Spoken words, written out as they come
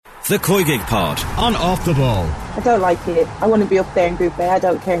the Koi Gig Pod on Off the Ball. I don't like it. I want to be up there in Group A. I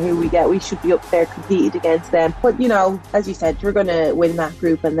don't care who we get. We should be up there competing against them. But, you know, as you said, we're going to win that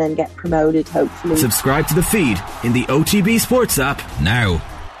group and then get promoted, hopefully. Subscribe to the feed in the OTB Sports app now.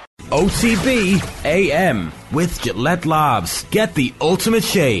 OTB AM with Gillette Labs. Get the ultimate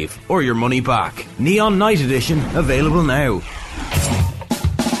shave or your money back. Neon Night Edition available now.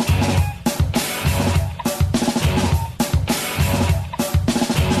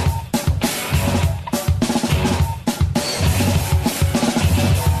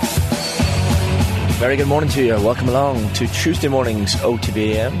 Very good morning to you. Welcome along to Tuesday morning's OTB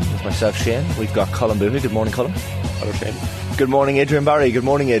AM with myself, Shane. We've got Colin Boohey. Good morning, Colin. Hello, Shane. Good morning, Adrian Barry. Good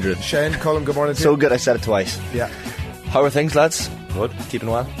morning, Adrian. Shane, Colin, good morning to you. So good I said it twice. Yeah. How are things, lads? Good.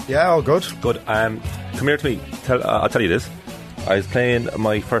 Keeping well? Yeah, all good. Good. Come here to me. I'll tell you this. I was playing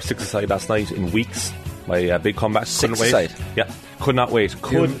my first six-a-side last night in weeks. My big comeback. Six-a-side? Yeah. Could not wait.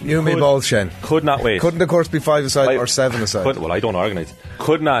 You and me both, Shane. Could not wait. Couldn't, of course, be five-a-side or seven-a-side. Well, I don't organise.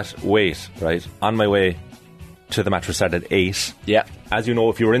 Could not wait, right? On my way to the match was started at 8. Yeah. As you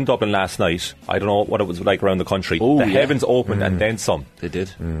know, if you were in Dublin last night, I don't know what it was like around the country. Ooh, the heavens opened and then some. They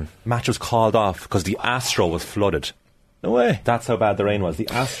did. Match was called off because the Astro was flooded. No way. That's how bad the rain was. The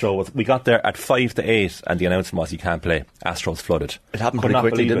Astro was. We got there at 5 to 8, and the announcement was you can't play. Astro's flooded. It happened pretty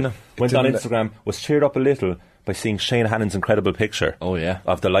quickly, didn't it? Went on Instagram, was cheered up a little by seeing Shane Hannon's incredible picture. Oh yeah.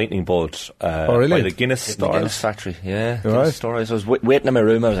 Of the lightning bolt really? by the Guinness The store. Guinness factory, yeah. Right. Guinness store. So I was waiting in my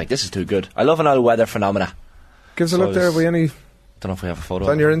room. I was like, this is too good. I love an old weather phenomena. Give us a look there. Are we any... Don't know if we have a photo.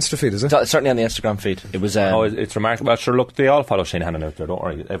 It's on your Insta feed, is it? It's certainly on the Instagram feed. It was. It's remarkable. Well, sure, look, they all follow Shane Hannon out there. Don't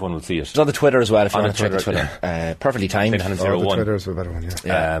worry, everyone will see it. It's on the Twitter as well. If you On want to check the Twitter, Twitter, perfectly timed. Shane Hannon's the 01. Twitter's a better one,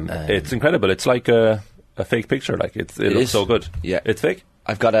 yeah. It's incredible. It's like a fake picture. Like it looks so good. Yeah, it's fake.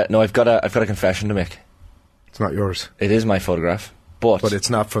 I've got a confession to make. It's not yours. It is my photograph, but it's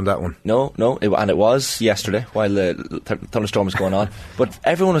not from that one. No, and it was yesterday while the thunderstorm was going on. But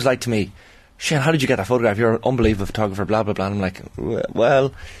everyone was like to me, Shane, how did you get that photograph? You're an unbelievable photographer, blah, blah, blah. And I'm like,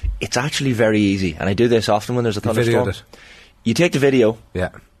 well, it's actually very easy. And I do this often when there's a thunderstorm. Videoed it. You take the video.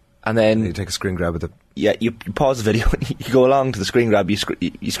 Yeah. And then... You take a screen grab of it. Yeah, you pause the video, you go along to the screen grab, you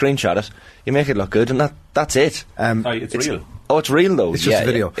screenshot it, you make it look good, and that's it. It's real. Oh, it's real though. It's just a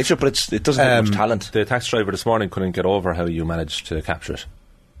video. It's just, but it doesn't have much talent. The taxi driver this morning couldn't get over how you managed to capture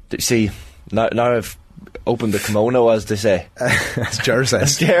it. See, now I've opened the kimono, as they say. As Ger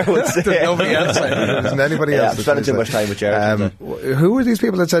says. Ger would say. There's nobody else. There isn't anybody else. I'm spending too much time with Ger. Who were these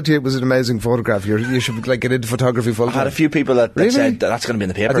people that said to you it was an amazing photograph? You should get into photography full time. I had a few people that said that's going to be in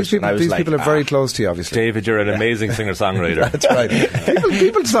the papers. These people are very close to you, obviously. David, you're an amazing singer-songwriter. That's right.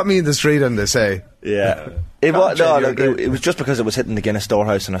 People stop me in the street and they say, yeah. It was just because it was hitting the Guinness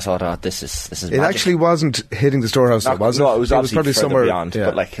storehouse, and I thought, this is it magic. Actually wasn't hitting the storehouse, though, was it? No, it was probably somewhere beyond.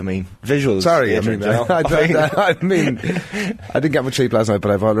 Yeah. But visuals. Sorry, Adrian, I didn't get much sleep last night, but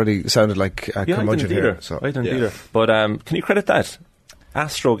I've already sounded like a curmudgeon here. So. I didn't either. But can you credit that?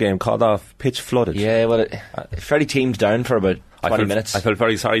 Astro game called off, pitch flooded. Yeah, well, it fairly teamed down for about 20 minutes. I felt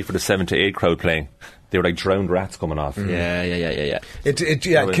very sorry for the 7 to 8 crowd playing. They were like drowned rats coming off. Yeah.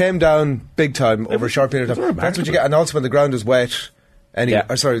 It came down big time over a short period of time. That's what you get. And also when the ground is wet,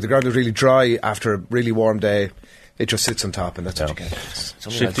 the ground is really dry after a really warm day, it just sits on top, and that's what you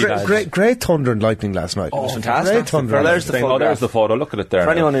get. Great thunder and lightning last night. Oh, it was fantastic. Great thunder. There's the photo. Look at it there. For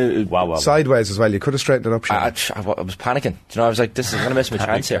anyone who... Wow. Sideways as well. You could have straightened it up. I was panicking. Do you know, I was like, this is going to miss my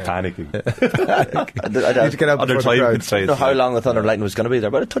chance here. Panicking. I need to get out before the crowd. I don't know how long the thunder and lightning was going to be there,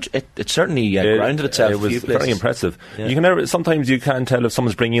 but it certainly grounded itself. It was very impressive. Yeah. Sometimes you can't tell if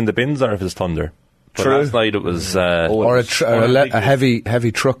someone's bringing in the bins or if it's thunder. But True. Last night it was... or a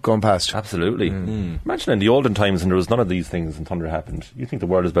heavy truck going past. Absolutely. Imagine in the olden times when there was none of these things and thunder happened. You think the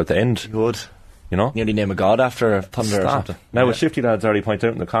world is about to end. You would. You know? Nearly name a god after a thunder or something. Now, as Shifty Lads already pointed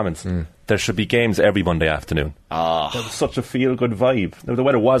out in the comments, there should be games every Monday afternoon. That was such a feel-good vibe. Now, the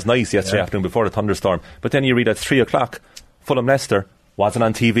weather was nice yesterday afternoon before the thunderstorm, but then you read at 3 o'clock, Fulham-Leicester wasn't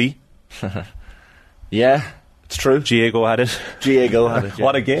on TV. Yeah, it's true. Diego had it. Yeah.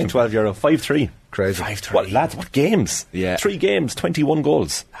 What a game. €12. 5-3. Crazy. 5-3. What, lads, what games? Yeah. 3 games, 21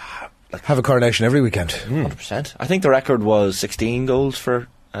 goals. Have a coronation every weekend. 100%. I think the record was 16 goals for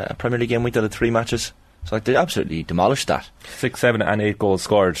a Premier League game week that had 3 matches. So they absolutely demolished that. 6, 7 and 8 goals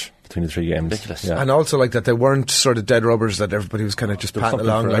scored between the 3 games. Ridiculous. Yeah. And also that they weren't sort of dead rubbers, that everybody was kind of just patting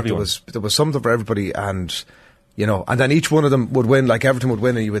along. Like there was something for everybody, and and then each one of them would win. Like Everton would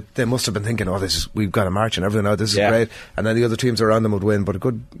win, and they must have been thinking, we've got a march and everything now, this is great. And then the other teams around them would win. But a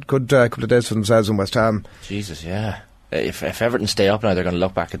good couple of days for themselves in West Ham. Jesus, yeah. if Everton stay up now, they're going to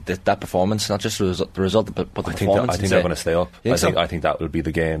look back at that performance, not just the result, but the performance. I think they're going to stay up. I think that will be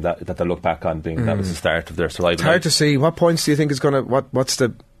the game that they'll look back on being that was the start of their survival. It's hard to see. What points do you think is going to... What's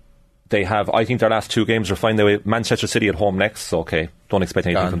the... They have, I think their last 2 games are fine. Manchester City at home next, so okay, don't expect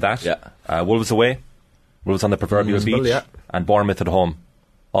anything from that. Yeah. Wolves away, Wolves on the proverbial beach, and Bournemouth at home,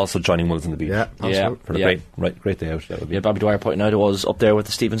 also joining Wolves on the beach. For the great day out. That would be. Bobby Dwyer pointing out it was up there with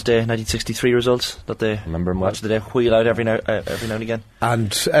the Stevens Day 1963 results that they remember watch the day wheel out every now and again.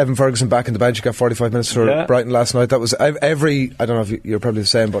 And Evan Ferguson back in the bench, got 45 minutes for Brighton last night. That was I don't know if you're probably the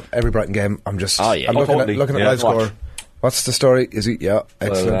same, but every Brighton game I'm looking at live score. What's the story? Is he? Yeah,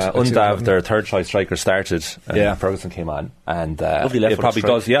 excellent. Undav, their third choice striker, started. Ferguson came on, and it probably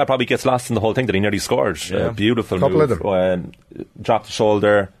does. Yeah, probably gets lost in the whole thing that he nearly scored. Beautiful couple move. Of them. Dropped the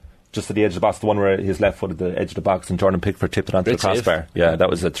shoulder just at the edge of the box. The one where his left foot at the edge of the box, and Jordan Pickford tipped it onto the crossbar. Yeah, that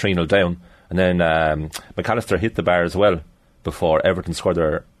was a 3-0 down. And then McAllister hit the bar as well before Everton scored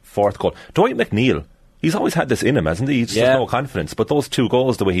their 4th goal. Dwight McNeil. He's always had this in him, hasn't he? He just has no confidence. But those 2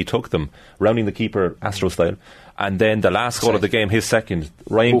 goals, the way he took them, rounding the keeper Astro style, and then the last goal of the game, his second,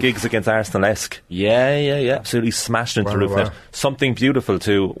 Ryan Giggs against Arsenal-esque. Yeah. Absolutely smashed into the roof net. Something beautiful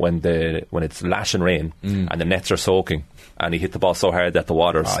too when it's lashing rain and the nets are soaking, and he hit the ball so hard that the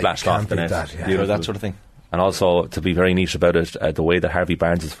water splashed off the net. That sort of thing. And also, to be very niche about it, the way that Harvey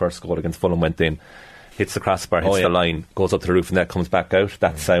Barnes' first goal against Fulham went in, hits the crossbar, hits the line, goes up to the roof, and that comes back out.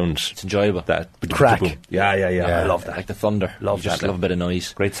 That sound, it's enjoyable. That crack. Yeah. I love that. Like the thunder. Love a bit of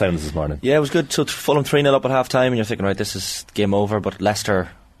noise. Great sounds this morning. Yeah, it was good. So Fulham 3-0 up at half time, and you're thinking, right, this is game over. But Leicester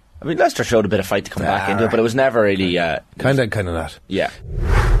showed a bit of fight to come back into it, but it was never really kind of not. Yeah.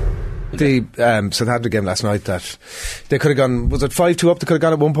 The Southampton game last night, that they could have gone, was it 5-2 up? They could have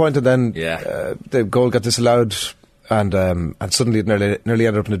gone at one point, and then the goal got disallowed. And suddenly it nearly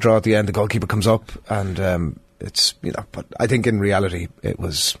ended up in a draw at the end. The goalkeeper comes up, and it's, but I think in reality it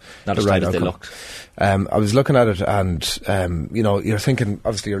was not as tight as they looked. I was looking at it, and you're thinking,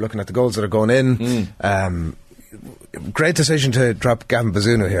 obviously you're looking at the goals that are going in. Great decision to drop Gavin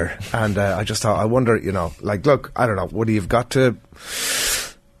Bazunu here, and I just thought, I wonder, look, I don't know, would he have got to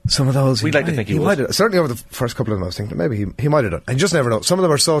some of those? We'd like to think he would. Certainly over the first couple of them I was thinking maybe he might have done. And you just never know. Some of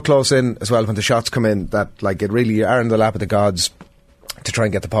them are so close in as well when the shots come in that it really are in the lap of the gods to try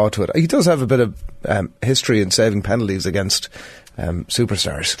and get the paw to it. He does have a bit of history in saving penalties against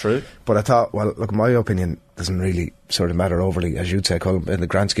superstars. True. But I thought, well, look, my opinion doesn't really sort of matter overly, as you'd say, Colin, in the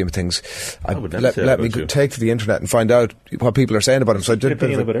grand scheme of things. Let me take to the internet and find out what people are saying about him. So I did a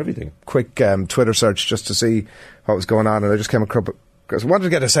bit of everything. Quick Twitter search just to see what was going on, and I just came across, because I wanted to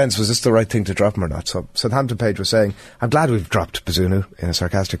get a sense, was this the right thing to drop him or not? So Southampton page was saying, I'm glad we've dropped Bazunu, in a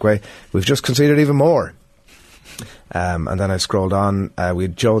sarcastic way. We've just conceded even more. And then I scrolled on, we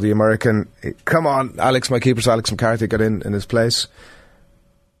had Joe the American. Come on, Alex, my keeper, so Alex McCarthy got in his place.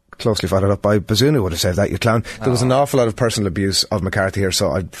 Closely followed up by Bazunu would have saved that, you clown. There was an awful lot of personal abuse of McCarthy here, so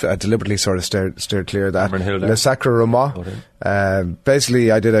I deliberately sort of steered clear of that. Le Sacre Roma.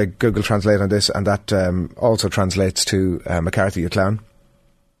 Basically, I did a Google Translate on this, and that also translates to McCarthy, you clown.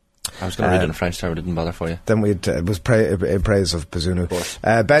 I was going to read it in French, so I didn't bother for you. Then it was in praise of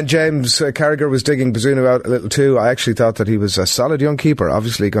Bazunu. Ben James Carragher was digging Bazunu out a little too. I actually thought that he was a solid young keeper,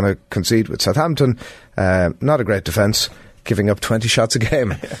 obviously going to concede with Southampton. Not a great defence. Giving up 20 shots a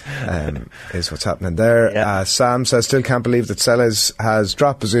game is what's happening there. Yeah. Sam says, still can't believe that Sellers has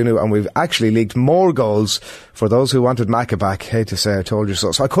dropped Bazunu, and we've actually leaked more goals for those who wanted Macca back. Hate to say I told you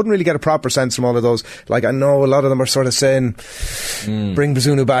so. So I couldn't really get a proper sense from all of those. Like, I know a lot of them are sort of saying bring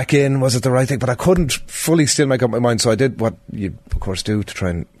Bazunu back in, was it the right thing? But I couldn't fully still make up my mind, so I did what you of course do to try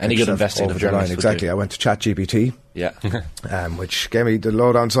and any good investigative journalist. Exactly. I went to ChatGPT. Yeah. Which gave me the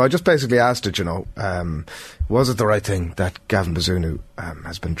lowdown. So I just basically asked it, was it the right thing that Gavin Bazunu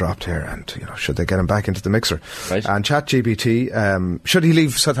has been dropped here, and should they get him back into the mixer? Right. And ChatGPT, should he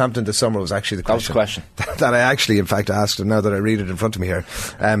leave Southampton this summer was actually the question. That was the question. that I actually, in fact, asked, and now that I read it in front of me here.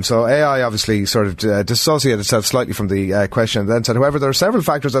 So AI obviously sort of dissociated itself slightly from the question, and then said, however, there are several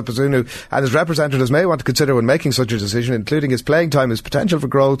factors that Bazunu and his representatives may want to consider when making such a decision, including his playing time, his potential for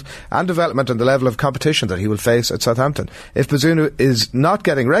growth and development, and the level of competition that he will face at Southampton. If Bazunu is not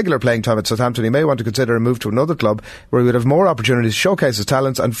getting regular playing time at Southampton, he may want to consider a move to another club where he would have more opportunities to showcase his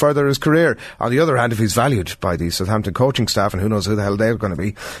talents and further his career. On the other hand, if he's valued by the Southampton coaching staff, and who knows who the hell they're going to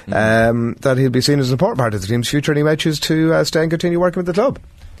be, that he'll be seen as an important part of the team's future, and he may choose to stay and continue working with the club.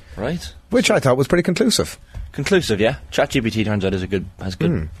 Right. Which I thought was pretty conclusive. Conclusive, yeah. ChatGPT turns out has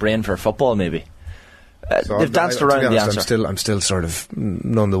good brain for football, maybe. So they've danced around the answer. I'm still sort of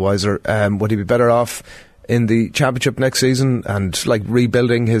none the wiser. Would he be better off in the Championship next season and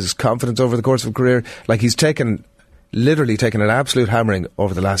rebuilding his confidence over the course of a career? He's taken literally taken an absolute hammering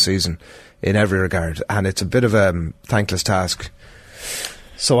over the last season in every regard, and it's a bit of a thankless task.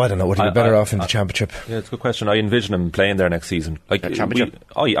 So I don't know, would he be better off in the Championship? Yeah, it's a good question. I envision him playing there next season. Like Championship?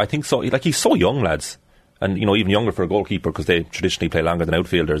 I think so. Like, he's so young, lads. And, you know, even younger for a goalkeeper, because they traditionally play longer than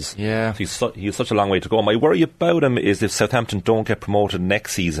outfielders. Yeah. So he's such a long way to go. My worry about him is if Southampton don't get promoted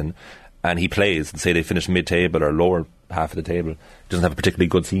next season and he plays, and say they finish mid-table or lower half of the table, doesn't have a particularly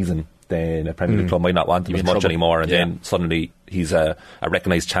good season, then a Premier League club might not want him as much anymore, and then suddenly he's a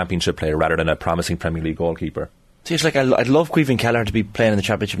recognised Championship player rather than a promising Premier League goalkeeper. See, it's like I'd love Caoimhín Kelleher to be playing in the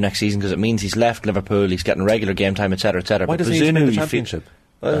Championship next season, because it means he's left Liverpool, he's getting regular game time, etc, etc. Why doesn't he in the Championship?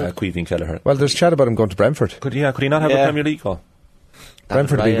 Caoimhín Kelleher. Well, there's chat about him going to Brentford. Could he not have a Premier League call?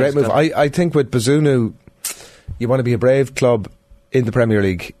 Brentford would be a great move. I think with Bazunu, you want to be a brave club in the Premier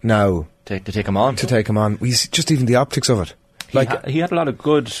League now to take him on. He's just even the optics of it. Like he had a lot of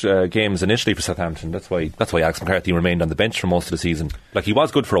good games initially for Southampton. That's why Alex McCarthy remained on the bench for most of the season. Like, he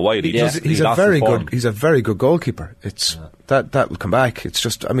was good for a while. He's a very good goalkeeper. It's that will come back. It's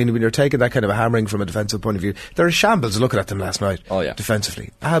just, I mean, when you're taking that kind of a hammering from a defensive point of view, they're a shambles looking at them last night. Oh yeah,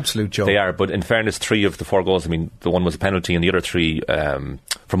 defensively, absolute joke. They are, but in fairness, 3 of the 4 goals, I mean, the one was a penalty, and the other 3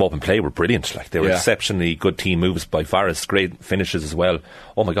 from open play were brilliant. Like, they were exceptionally good team moves by Forrest, great finishes as well.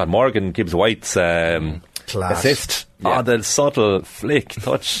 Oh my God, Morgan Gibbs-White's assist on the subtle flick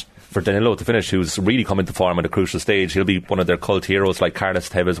touch for Danilo to finish, who's really come into form at a crucial stage. He'll be one of their cult heroes, like Carlos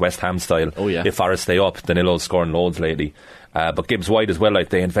Tevez, West Ham style. Oh yeah, if Forest stay up. Danilo's scoring loads lately. But Gibbs-White as well, like,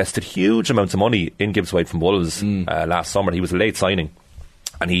 they invested huge amounts of money in Gibbs-White from Wolves last summer. He was a late signing,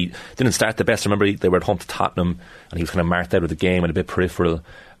 and he didn't start the best. I remember they were at home to Tottenham, and he was kind of marked out of the game and a bit peripheral.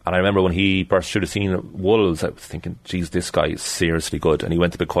 And I remember when he burst through the scene at Wolves, I was thinking, geez, this guy is seriously good. And he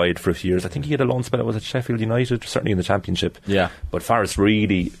went a bit quiet for a few years. I think he had a loan spell that was at Sheffield United, certainly in the Championship. Yeah. But Forest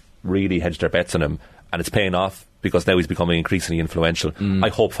really hedged their bets on him, and it's paying off, because now he's becoming increasingly influential. I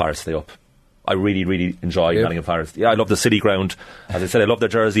hope Forest stay up. I really enjoy Nottingham Forest. Yeah, I love the City Ground. As I said, I love their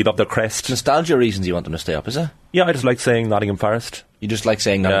jersey, love their crest. Nostalgia reasons you want them to stay up, is it? Yeah, I just like saying Nottingham Forest. You just like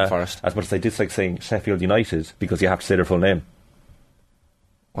saying Nottingham Forest? As much as I dislike saying Sheffield United, because you have to say their full name.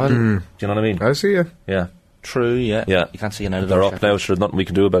 Well, do you know what I mean? I see you. Yeah. True, yeah. Yeah. You can't see United. They're up now, so there's nothing we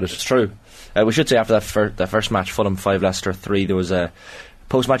can do about it. It's true. We should say after that first match, Fulham 5, Leicester 3, there was a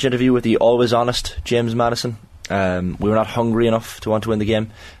post-match interview with the always honest James Maddison. We were not hungry enough to want to win the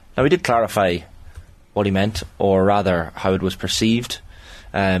game. Now, we did clarify what he meant, or rather how it was perceived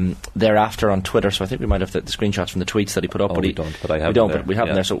thereafter on Twitter, so I think we might have the screenshots from the tweets that he put up. We don't, but I have but we have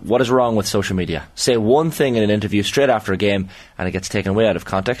them there. So what is wrong with social media? Say one thing in an interview straight after a game and it gets taken away out of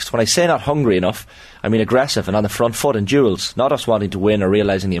context. When I say not hungry enough, I mean aggressive and on the front foot in duels, not us wanting to win or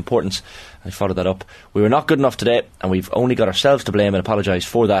realising the importance. I followed that up. We were not good enough today, and we've only got ourselves to blame, and apologise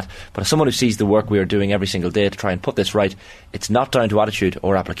for that. But as someone who sees the work we are doing every single day to try and put this right, it's not down to attitude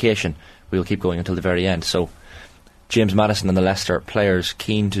or application. We will keep going until the very end. So James Maddison and the Leicester players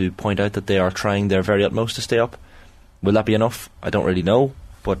keen to point out that they are trying their very utmost to stay up. Will that be enough? I don't really know,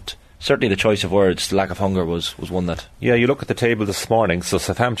 but certainly the choice of words, the lack of hunger, was one that... Yeah, you look at the table this morning, so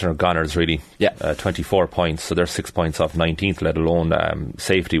Southampton are goners, really. Yeah. 24 points, so they're 6 points off 19th, let alone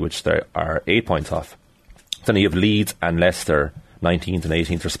safety, which they are 8 points off. Then you have Leeds and Leicester, 19th and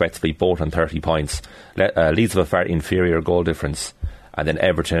 18th respectively, both on 30 points. Leeds have a far inferior goal difference. And then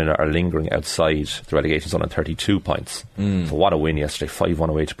Everton are lingering outside the relegation zone on 32 points. So what a win yesterday, 5-1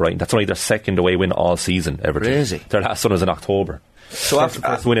 away to Brighton. That's only their second away win all season, Everton. Crazy. Their last one was in October. So after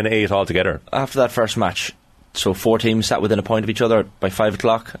first win in 8 altogether. After that first match, so 4 teams sat within a point of each other by 5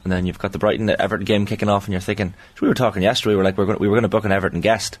 o'clock, and then you've got the Brighton-Everton game kicking off, and you're thinking, so we were talking yesterday, we were like, we were going to book an Everton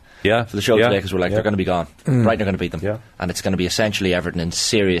guest for the show today, because we're like, they're going to be gone. Brighton are going to beat them. And it's going to be essentially Everton in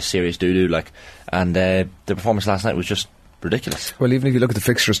serious doo-doo, like. And the performance last night was just ridiculous. Well, even if you look at the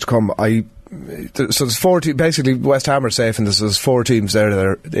fixtures to come, so there's 4 teams. Basically, West Ham are safe, and there's 4 teams there that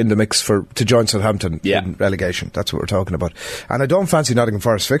are in the mix to join Southampton in relegation. That's what we're talking about. And I don't fancy Nottingham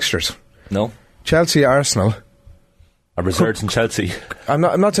Forest fixtures. No. Chelsea, Arsenal. A resurgence in Chelsea. I'm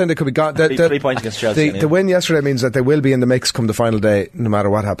not saying they could be gone. 3 points against Chelsea. The win yesterday means that they will be in the mix come the final day, no matter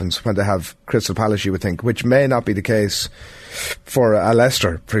what happens, when they have Crystal Palace, you would think, which may not be the case for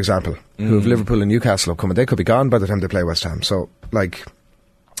Leicester, for example, who have Liverpool and Newcastle upcoming. They could be gone by the time they play West Ham. So, like,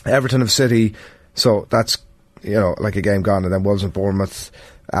 Everton have City, so that's, like a game gone, and then Wolves and Bournemouth,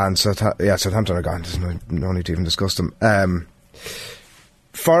 and Southampton are gone. There's no need to even discuss them.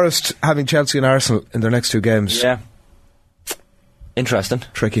 Forest having Chelsea and Arsenal in their next 2 games. Yeah. Interesting.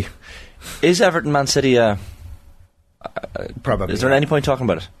 Tricky. Is Everton Man City probably? Is there any point talking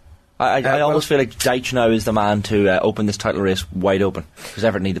about it? I almost feel like Deitch now is the man to open this title race wide open, because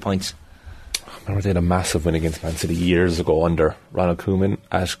Everton need the points. remember they had a massive win against Man City years ago under Ronald Koeman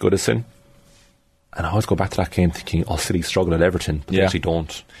at Goodison. And I always go back to that game thinking, City struggle at Everton, but they actually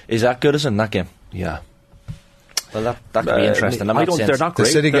don't. Is that Goodison, that game? Yeah. Well, that could be interesting. They're not great. The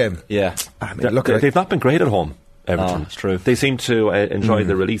City game. Yeah. I mean, they've not been great at home, Everton. It's true. They seem to enjoy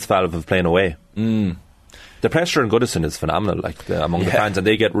the release valve of playing away. The pressure in Goodison is phenomenal, among the fans, and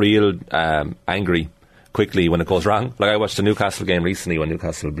they get real angry quickly when it goes wrong. Like I watched the Newcastle game recently when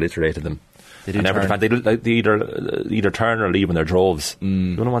Newcastle obliterated them. They either turn or leave in their droves.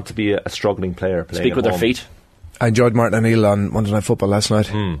 You don't want to be a struggling player. Speak with their feet. I enjoyed Martin O'Neill on Monday Night Football last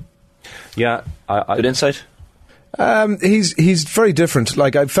night. Yeah, good insight. He's very different.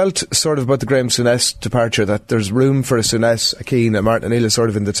 Like, I felt sort of about the Graham Souness departure that there's room for a Souness, a Keane, and Martin O'Neill is sort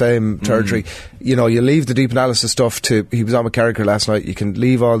of in the same territory. You know, you leave the deep analysis stuff to, he was on with Carragher last night, you can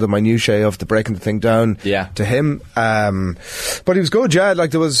leave all the minutiae of the breaking the thing down to him. But he was good,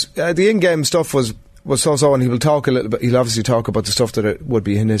 like there was, the in-game stuff was so, and he will talk a little bit, he'll obviously talk about the stuff that it would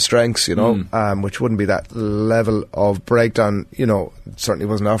be in his strengths, you know, which wouldn't be that level of breakdown, you know, certainly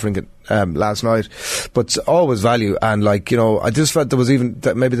wasn't offering it last night, but always value. And like, you know, I just felt there was even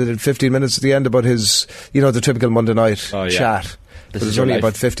that maybe they did 15 minutes at the end about his, you know, the typical Monday night chat. But it was only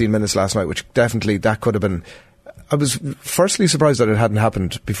about 15 minutes last night, which definitely that could have been. I was firstly surprised that it hadn't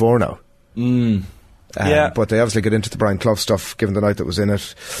happened before now. But they obviously get into the Brian Clough stuff given the night that was in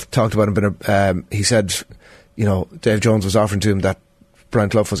it, talked about him, he said, you know, Dave Jones was offering to him that Brian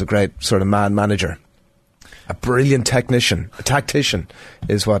Clough was a great sort of man manager, a brilliant technician, a tactician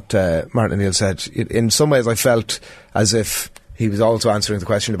is what Martin O'Neill said. In some ways I felt as if he was also answering the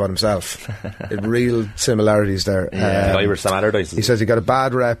question about himself. Real similarities there. Irish Sam Allardyce. He says he got a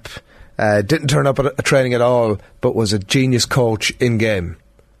bad rep, didn't turn up at a training at all, but was a genius coach in game.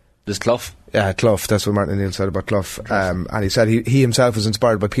 This Clough? Yeah, Clough, that's what Martin O'Neill said about Clough. And he said he himself was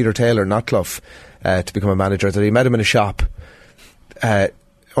inspired by Peter Taylor, not Clough, to become a manager, that he met him in a shop.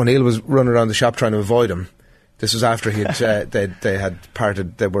 O'Neill was running around the shop trying to avoid him. This was after he had, they had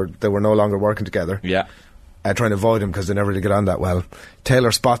parted, they were no longer working together. Yeah. Trying to avoid him because they never really get on that well.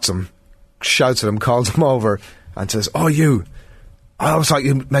 Taylor spots him, shouts at him, calls him over and says, I always thought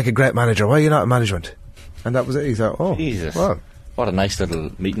you'd make a great manager, why are you not in management? And that was it. He thought, Jesus. Well, what a nice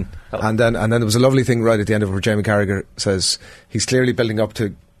little meeting. And then there was a lovely thing right at the end of it where Jamie Carragher says he's clearly building up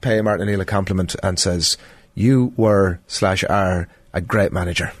to pay Martin O'Neill a compliment and says, you were/are a great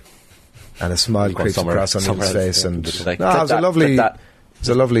manager. And a smile creeps across on his face. And it was a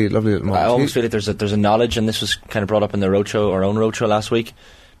lovely little moment. I almost feel like there's a knowledge, and this was kind of brought up in our own roadshow last week.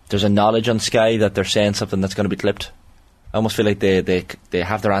 There's a knowledge on Sky that they're saying something that's going to be clipped. I almost feel like they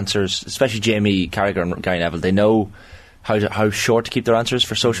have their answers, especially Jamie Carragher and Gary Neville. They know how short to keep their answers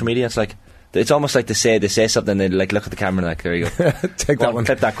for social media. It's almost like they say something, they like look at the camera and like, there you go. Take that one.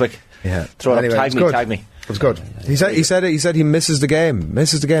 Clip that quick. Yeah. Throw it up, tag me. It was good. He said he misses the game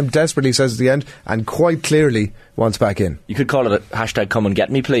desperately, he says at the end, and quite clearly wants back in. You could call it a hashtag come and get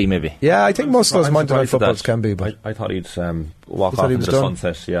me plea, maybe. Yeah, I think most of those Monday Night Footballs can be, but I thought he'd walk off into the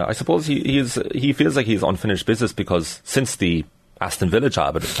sunset. Yeah, I suppose he feels like he's unfinished business because since the Aston Villa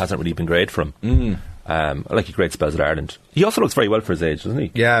job, it hasn't really been great for him. Like he great spells at Ireland. He also looks very well for his age, doesn't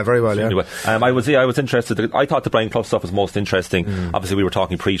he? Yeah, very well. Yeah. I was interested. I thought the Brian Clough stuff was most interesting. Obviously, we were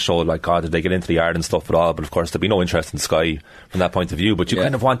talking pre-show, like, God, did they get into the Ireland stuff at all? But of course, there'd be no interest in Sky from that point of view. But you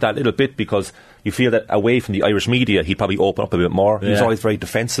kind of want that little bit because you feel that away from the Irish media, he'd probably open up a bit more. He was always very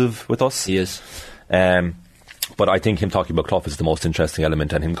defensive with us. He is. But I think him talking about Clough is the most interesting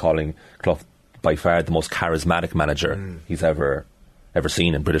element, and him calling Clough by far the most charismatic manager he's ever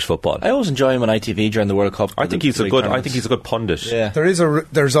seen in British football. I always enjoy him on ITV during the World Cup. I think he's a good pundit. Yeah.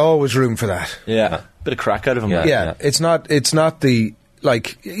 There's always room for that. Yeah. Bit of crack out of him. Yeah. It's not the,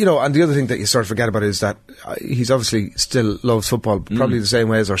 like, you know, and the other thing that you sort of forget about is that he's obviously still loves football, probably the same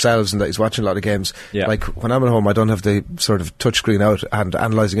way as ourselves, and that he's watching a lot of games. Yeah. Like, when I'm at home, I don't have the sort of touchscreen out and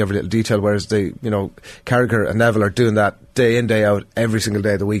analysing every little detail, whereas Carragher and Neville are doing that day in, day out, every single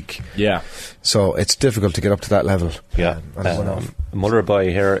day of the week. Yeah. So it's difficult to get up to that level. Yeah.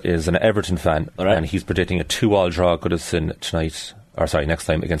 Mullerboy here is an Everton fan, and he's predicting a 2-2 draw at Goodison next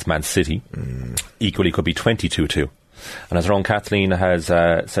time against Man City. Equally could be 22-2. And as our own Kathleen has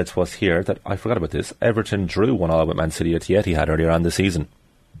said to us here, that I forgot about this, Everton drew 1-1 with Man City at the Etihad earlier on this season.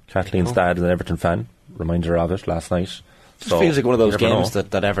 Kathleen's dad is an Everton fan, reminder of it last night. It feels like one of those games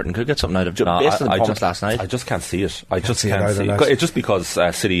that Everton could get something out of, based on the performance last night. I just can't see it. I just can't see it. It's just because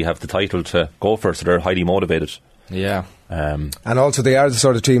City have the title to go for, so they're highly motivated. Yeah. And also they are the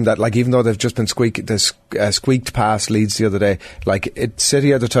sort of team that, like, even though they've just been squeaked past Leeds the other day, like,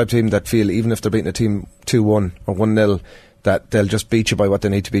 City are the type of team that feel even if they're beating a team 2-1 or 1-0, that they'll just beat you by what they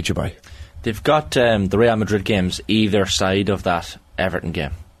need to beat you by. They've got the Real Madrid games either side of that Everton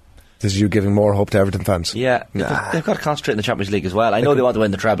game. This is you giving more hope to Everton fans? Yeah, they've got to concentrate in the Champions League as well. I know they want to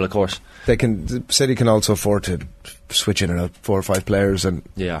win the treble, of course. City can also afford to switch in and out 4 or 5 players and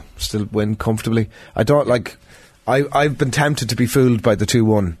still win comfortably. I don't like. I've been tempted to be fooled by the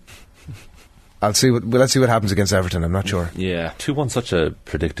 2-1. Let's see what happens against Everton. I'm not sure. Yeah, 2-1 such a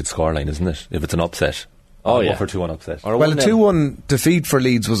predicted scoreline, isn't it? If it's an upset. Oh yeah, for 2-1 upset. Well, a 2-1 defeat for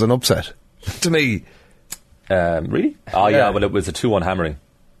Leeds was an upset to me. Really? Oh yeah, well it was a 2-1 hammering.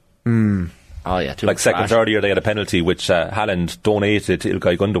 Oh yeah, like second, third year they had a penalty which Haaland donated to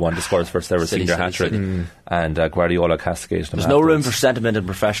Ilkay Gundogan to score his first ever senior hat-trick, and Guardiola castigated him. There's no room for sentiment in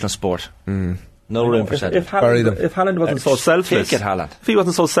professional sport. No room for sentiment. If Haaland wasn't so selfless, if he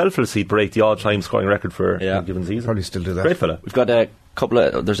wasn't so selfless, he'd break the all-time scoring record for a given season. Probably still do that. Great fella. We've got a couple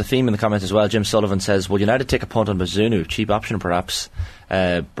of. There's a theme in the comments as well. Jim Sullivan says, "Will United take a punt on Bazunu? Cheap option, perhaps."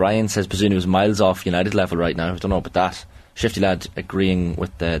 Brian says Bazunu is miles off United level right now. I don't know about that. Shifty Lad agreeing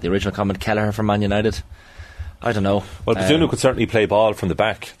with the original comment. Kelleher from Man United. I don't know. Well, Bazunu could certainly play ball from the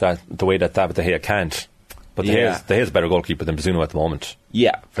back the way that David De Gea can't. But De Gea's a better goalkeeper than Bazunu at the moment.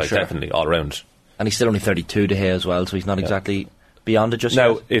 Yeah, for sure. Definitely all round. And he's still only 32, De Gea as well, so he's not exactly beyond it just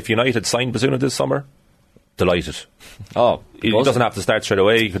now. yet. If United signed Bazunu this summer, delighted. Oh, he doesn't have to start straight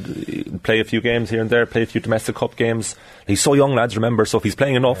away. He could play a few games here and there, play a few domestic cup games. He's so young, lads, remember, so if he's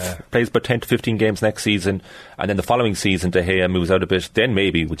playing enough, plays about 10 to 15 games next season, and then the following season De Gea moves out a bit, then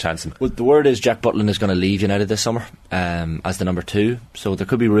maybe we'll chance him. Well, the word is Jack Butland is going to leave United this summer as the number 2, so there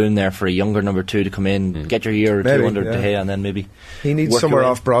could be room there for a younger number 2 to come in, get your year or two under De Gea, and then maybe he needs somewhere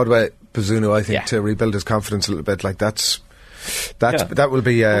off Broadway, Bazunu, I think, to rebuild his confidence a little bit. Like that'll have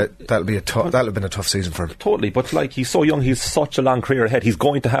been a tough season for him. Totally, but like he's so young, he's such a long career ahead. He's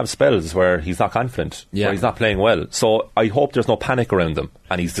going to have spells where he's not confident, where he's not playing well. So I hope there's no panic around him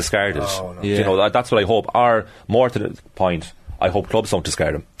and he's discarded. Oh, no. You know, that's what I hope. Or more to the point, I hope clubs don't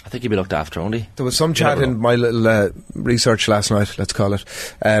discard him. I think he'll be looked after, won't he? There was some chat in my little research last night, let's call it,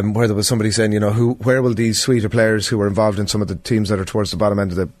 where there was somebody saying, where will these suite of players who were involved in some of the teams that are towards the bottom end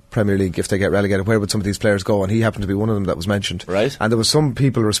of the Premier League, if they get relegated, where would some of these players go? And he happened to be one of them that was mentioned. Right. And there was some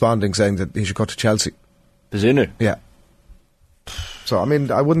people responding saying that he should go to Chelsea. Bazunu? Yeah. So, I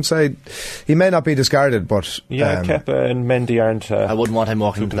mean, I wouldn't say he may not be discarded, but Kepa and Mendy aren't. I wouldn't want him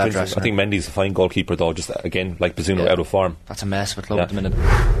walking into that dressing room. I think Mendy's a fine goalkeeper, though. Just again, like Bazunu, out of form. That's a mess of a club at the minute.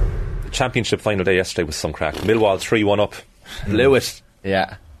 The Championship final day yesterday was some crack. Millwall 3-1 up, blew it.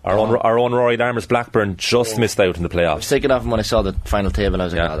 Yeah. Our own Rory Darmer's Blackburn just missed out in the playoffs. I was thinking of him when I saw the final table. I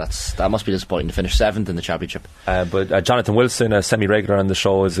was like, that must be disappointing to finish 7th in the Championship. But Jonathan Wilson, a semi-regular on the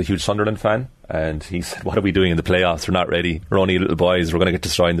show, is a huge Sunderland fan, and he said, "What are we doing in the playoffs? We're not ready. We're only little boys. We're going to get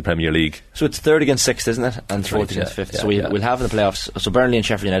destroyed in the Premier League." So it's 3rd against 6th, isn't it? And 4th against 5th. So we'll have in the playoffs. So Burnley and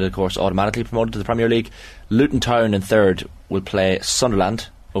Sheffield United, of course, automatically promoted to the Premier League. Luton Town in 3rd will play Sunderland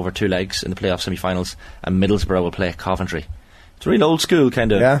over 2 legs in the playoff semi-finals, and Middlesbrough will play Coventry. It's a real old school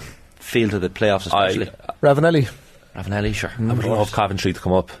kind of feel to the playoffs, especially. Ravanelli, sure. I would love Coventry to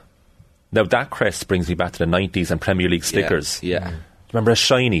come up. Now that crest brings me back to the 90s and Premier League stickers. Yeah. Remember a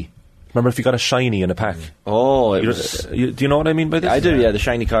shiny? Remember if you got a shiny in a pack? Oh, do you know what I mean by this? I do, the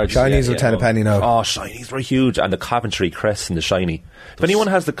shiny cards. Shinies are 10 a penny now. Oh, shinies were huge. And the Coventry crest and the shiny. If anyone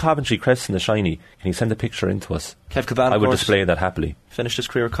has the Coventry crest and the shiny, can you send a picture in to us? Kev Caban, I would display that happily. Finished his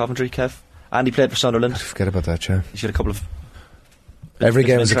career at Coventry, Kev. And he played for Sunderland. Forget about that, yeah. He's got a couple of... Every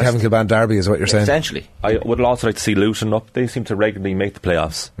game is a Kevin Kilban derby, is what you're saying. Essentially. I would also like to see Luton up. They seem to regularly make the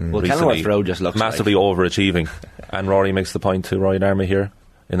playoffs. Well, Kenilworth Road just looks massively overachieving. And Rory makes the point to Roy Darmer here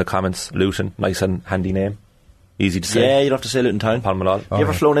in the comments. Luton, nice and handy name. Easy to say. Yeah, you don't have to say Luton Town. Palmalol. Have you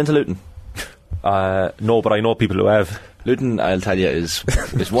ever flown into Luton? No, but I know people who have. Luton, I'll tell you, is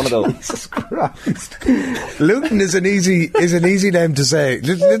one of those. Jesus Christ. Luton is an easy name to say.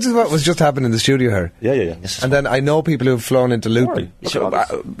 This is what was just happening in the studio here. Yeah. And then I know people who've flown into Luton. So,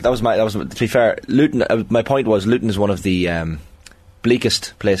 that was to be fair, Luton. My point was Luton is one of the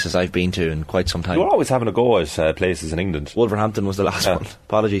bleakest places I've been to in quite some time. You're always having a go at places in England. Wolverhampton was the last one.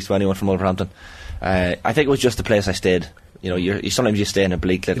 Apologies to anyone from Wolverhampton. I think it was just the place I stayed. Sometimes you stay in a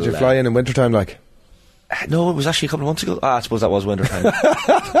bleak little... Did you fly in wintertime, like? No, it was actually a couple of months ago. I suppose that was winter time.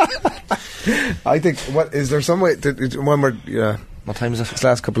 I think, is there some way when we're... Yeah. What time is it? This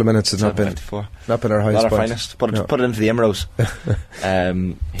last couple of minutes has not been our highest point. Not our finest. Put it into the Emrose.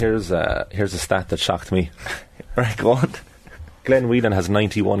 Here's a stat that shocked me. Right, go on. Glenn Whelan has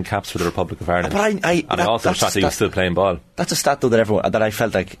 91 caps for the Republic of Ireland. But I also thought he was still playing ball. That's a stat though that I feel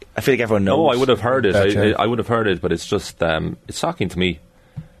like everyone knows. No, I would have heard it. I would have heard it, but it's just it's shocking to me.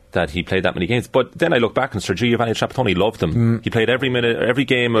 that he played that many games. But then I look back and Sir Giovanni Trapattoni loved him. He played every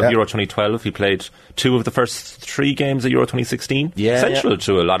game of Euro 2012. He played 2 of the first 3 games of Euro 2016. Central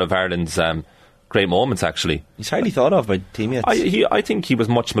to a lot of Ireland's great moments, actually. He's highly thought of by teammates. I think he was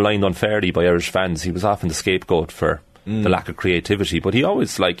much maligned unfairly by Irish fans. He was often the scapegoat for the lack of creativity, but he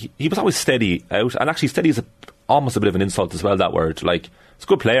was always steady out, and actually steady is almost a bit of an insult as well, that word. Like, it's a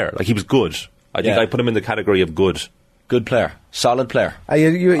good player. Like, he was good. I think I put him in the category of good. Good player. Solid player. I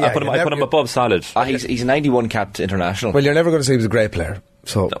put him above solid. He's a 91 capped international. Well, you're never going to say he was a great player,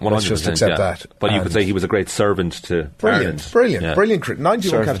 so let's just accept that. But you could say he was a great servant to Ireland. Brilliant.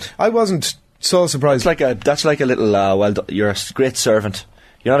 91 capped. I wasn't so surprised. That's like a little, you're a great servant.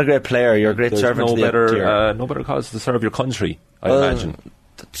 You're not a great player, you're a great servant. No better cause to serve your country, I imagine.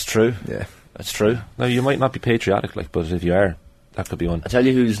 That's true. Yeah. That's true. Now, you might not be patriotic, but if you are, that could be one. I'll tell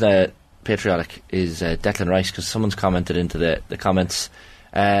you who's patriotic is Declan Rice, because someone's commented into the comments.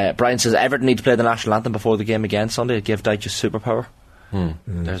 Brian says Everton need to play the national anthem before the game again Sunday to give Dyche superpower.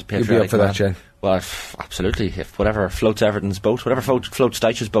 There's a patriotic. You'd be up for that, Jen? Well, absolutely. If whatever floats Everton's boat, whatever floats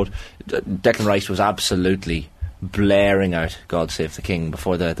Dyche's boat. Declan Rice was absolutely blaring out God Save the King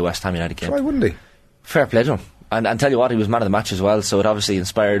before the West Ham United game. Why wouldn't he? Fair play to him. And tell you what, he was man of the match as well, so it obviously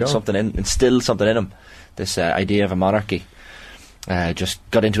instilled something in him. This idea of a monarchy just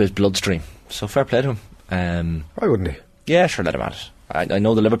got into his bloodstream. So fair play to him. Why wouldn't he? Yeah, sure, let him at it. I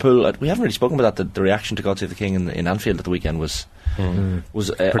know the Liverpool, we haven't really spoken about that. The reaction to God Save the King in Anfield at the weekend was awkward.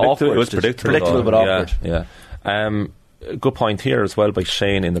 It was predictable but awkward. Yeah. Good point here as well by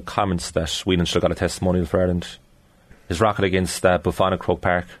Shane in the comments that Sweden should have got a testimonial for Ireland. His rocket against Buffon at Croke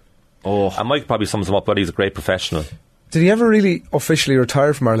Park. And Mike probably sums him up, but he's a great professional. Did he ever really officially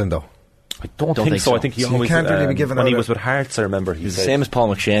retire from Ireland, though? I don't think so. I think he always can't really be given when he was with Hearts, I remember he was the same as Paul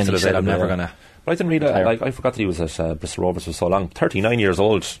McShane. He said, I'm never going to. But I didn't read it. I forgot that he was at Bristol Rovers for so long. 39 years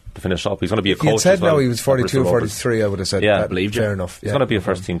old to finish up. He's going to be a coach. He said as well, he was 42, 43. I would have said. Yeah, I believed you. Fair enough. He's going to be a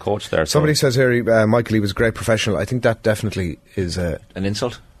first team coach there. Somebody says here, Michael, he was a great professional. I think that definitely is an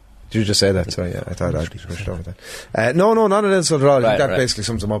insult. Did you just say that? Sorry, I thought I'd pushed over that. No, not an insult at all. I think that basically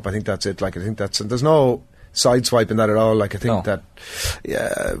sums him up. I think that's it. Like, I think there's no sideswiping that at all. Like, I think that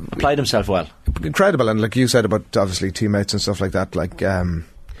applied himself well. Incredible, and like you said about obviously teammates and stuff like that. Like,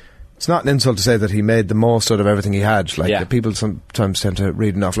 it's not an insult to say that he made the most out of everything he had. Like, people sometimes tend to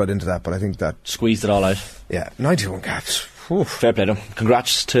read an awful lot into that, but I think that squeezed it all out. Yeah, 91 caps. Oof. Fair play to him.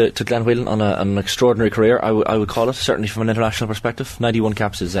 Congrats to Glenn Whelan on an extraordinary career, I would call it, certainly from an international perspective. 91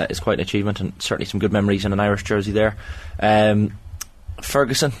 caps is quite an achievement, and certainly some good memories in an Irish jersey there. Alex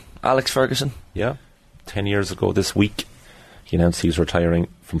Ferguson. Yeah, 10 years ago this week he announced he's retiring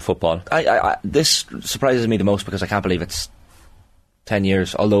from football. This surprises me the most because I can't believe it's 10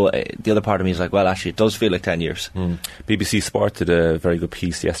 years, although the other part of me is like, well, actually it does feel like 10 years. BBC Sport did a very good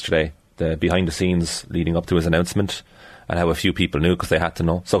piece yesterday, the behind the scenes leading up to his announcement, and how a few people knew because they had to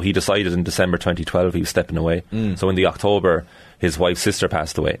know. So he decided in December 2012 he was stepping away. So in the October his wife's sister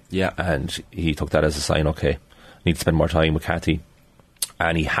passed away, and he took that as a sign, okay, need to spend more time with Cathy,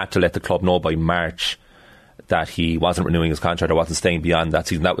 and he had to let the club know by March that he wasn't renewing his contract or wasn't staying beyond that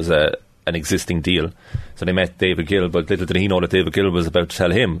season. That was an existing deal. So they met David Gill, but little did he know that David Gill was about to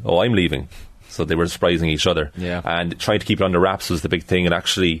tell him, oh, I'm leaving. So they were surprising each other. And trying to keep it under wraps was the big thing. And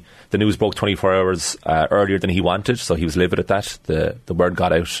actually, the news broke 24 hours earlier than he wanted, so he was livid at that. The word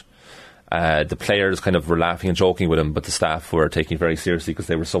got out. The players kind of were laughing and joking with him, but the staff were taking it very seriously because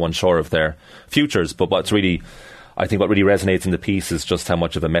they were so unsure of their futures. But I think what really resonates in the piece is just how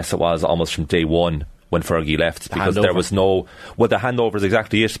much of a mess it was almost from day one when Fergie left, because there was the handover is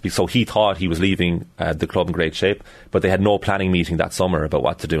exactly it. So he thought he was leaving the club in great shape, but they had no planning meeting that summer about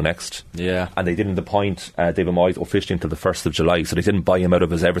what to do next. And they didn't appoint David Moyes officially until the 1st of July, so they didn't buy him out of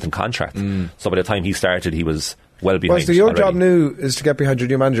his Everton contract. So by the time he started, he was well behind. So your job now is to get behind your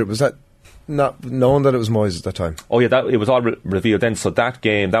new manager. Was that not known that it was Moyes at that time? Oh yeah, it was all revealed then. So that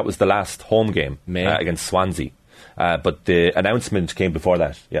game, that was the last home game against Swansea, but the announcement came before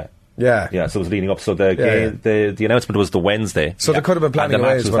that. Yeah, so it was leading up. So the announcement was the Wednesday. So they could have been planning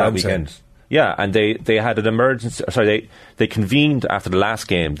away as well. Yeah, and they had an emergency. Sorry, they convened after the last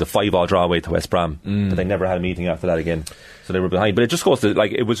game, the 5-5 draw away to West Brom, but they never had a meeting after that again. So they were behind. But it just goes to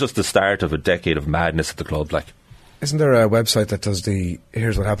it was just the start of a decade of madness at the club. Isn't there a website that does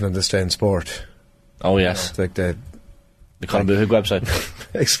here's what happened on this day in sport? Oh yes, it's like the Colin Buhig website.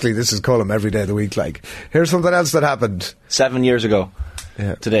 Basically, this is Colin every day of the week. Here's something else that happened 7 years ago.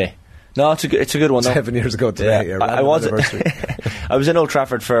 Today. No, it's a good one though. 7 years ago today. I was in Old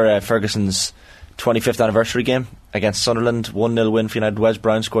Trafford for Ferguson's 25th anniversary game against Sunderland. 1-0 win for United. Wes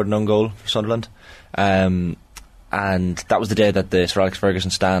Brown scored an own goal for Sunderland. and that was the day that the Sir Alex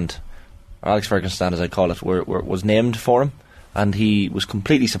Ferguson stand, or Alex Ferguson stand as I call it, was named for him, and he was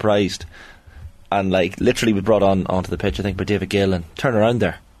completely surprised, and like literally was brought onto the pitch, I think, by David Gill, and turned around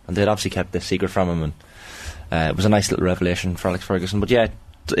there, and they'd obviously kept this secret from him, and it was a nice little revelation for Alex Ferguson. But yeah,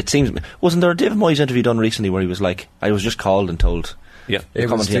 it seems, wasn't there a David Moyes interview done recently where he was like, I was just called and told, yeah, it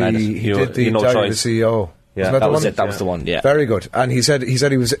was he did the diary of the CEO. Yeah, that was it. That was the one. Yeah, very good. And he said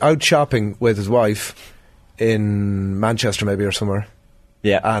he was out shopping with his wife in Manchester, maybe, or somewhere.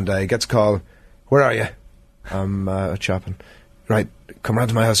 Yeah, and he gets a call. Where are you? I'm out shopping. Right, come round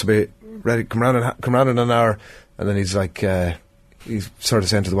to my house. I'll be ready. Come round in an hour. And then he's like, he's sort of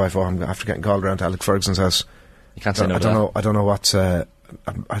saying to the wife, "Oh, I'm after getting called around to Alex Ferguson's house. You can't say no. I don't know what. I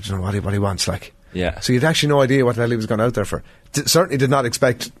don't know what he wants. Like, yeah. So you'd actually no idea what the hell he was going out there for. Certainly did not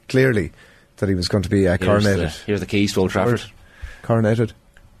expect clearly that he was going to be coronated. Here's the keys to Old Trafford. Coronated.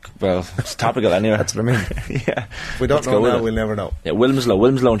 Well, it's topical anyway. That's what I mean. Yeah. If we don't know now, we'll never know. Yeah,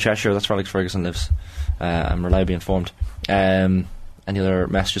 Wilmslow in Cheshire, that's where Alex Ferguson lives. I'm reliably informed. Any other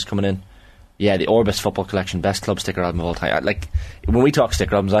messages coming in? Yeah, the Orbis Football Collection, best club sticker album of all time. Like, when we talk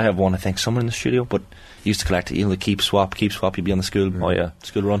sticker albums, I have one, I think, somewhere in the studio, but used to collect it, the keep swap, you'd be on the school. Oh yeah,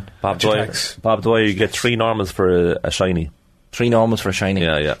 school run. Bob Dwyer, you get 3 normals for a shiny. 3 normals for a shiny.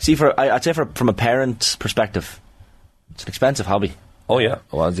 Yeah. See, I'd say from a parent's perspective, it's an expensive hobby. Oh yeah,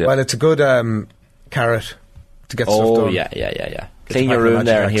 it was. Yeah. Well, it's a good carrot to get stuff done. Oh yeah. Clean your room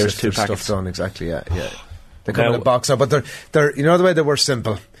there, and here's 2 packets. Stuff done, exactly. Yeah. They come in a box now, but they're you know the way they were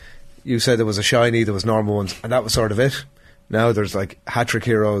simple. You said there was a shiny, there was normal ones, and that was sort of it. Now there's like Hat-Trick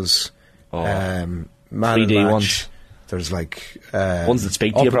Heroes, Man 3D Match, ones. There's like ones that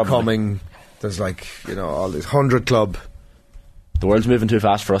speak to you, probably. There's like, all this 100 Club. The world's moving too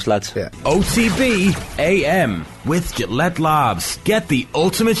fast for us, lads. Yeah. OTB AM with Gillette Labs. Get the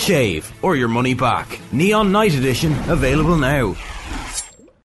ultimate shave or your money back. Neon Night Edition available now.